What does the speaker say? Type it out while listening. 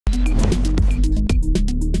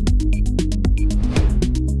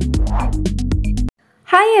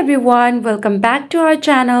Hi everyone, welcome back to our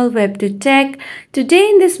channel WebToTech. Today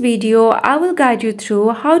in this video, I will guide you through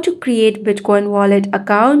how to create Bitcoin wallet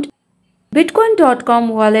account. Bitcoin.com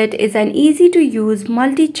wallet is an easy to use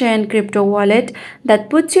multi-chain crypto wallet that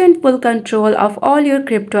puts you in full control of all your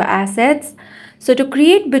crypto assets. So to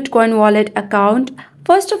create Bitcoin wallet account,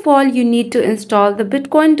 first of all, you need to install the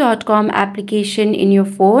Bitcoin.com application in your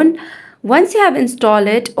phone. Once you have installed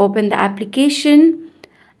it, open the application.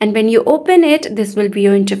 And when you open it, this will be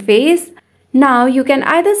your interface. Now you can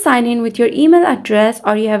either sign in with your email address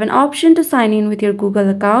or you have an option to sign in with your Google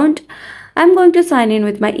account. I'm going to sign in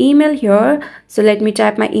with my email here. So let me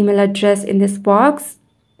type my email address in this box.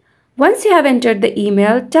 Once you have entered the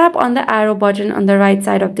email, tap on the arrow button on the right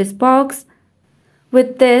side of this box.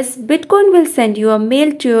 With this, Bitcoin will send you a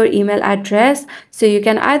mail to your email address, so you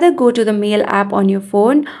can either go to the mail app on your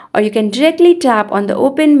phone or you can directly tap on the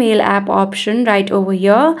open mail app option right over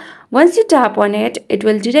here. Once you tap on it, it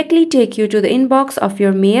will directly take you to the inbox of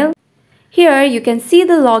your mail. Here you can see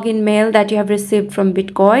the login mail that you have received from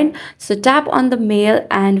Bitcoin. So tap on the mail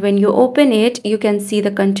and when you open it, you can see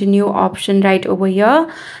the continue option right over here.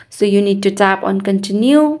 So you need to tap on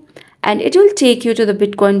continue. And it will take you to the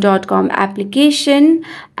Bitcoin.com application,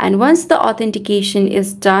 and once the authentication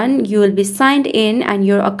is done, you will be signed in and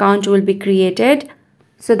your account will be created.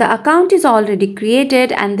 So the account is already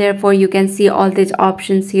created and therefore you can see all these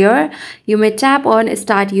options here. You may tap on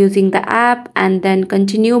start using the app and then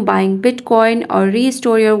continue buying Bitcoin or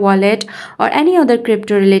restore your wallet or any other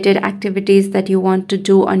crypto related activities that you want to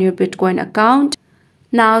do on your Bitcoin account.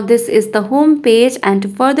 Now this is the home page, and to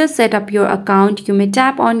further set up your account, you may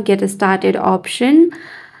tap on get started option.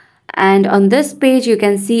 And on this page, you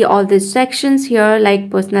can see all these sections here like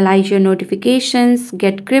personalize your notifications,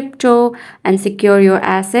 get crypto, and secure your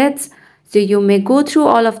assets. So you may go through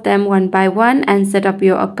all of them one by one and set up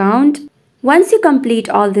your account. Once you complete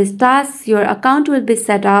all these tasks, your account will be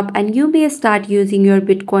set up and you may start using your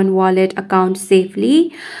Bitcoin wallet account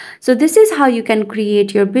safely. So this is how you can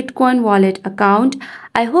create your Bitcoin wallet account.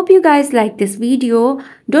 I hope you guys like this video.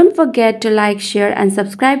 Don't forget to like, share and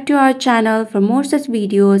subscribe to our channel for more such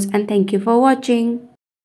videos, and thank you for watching.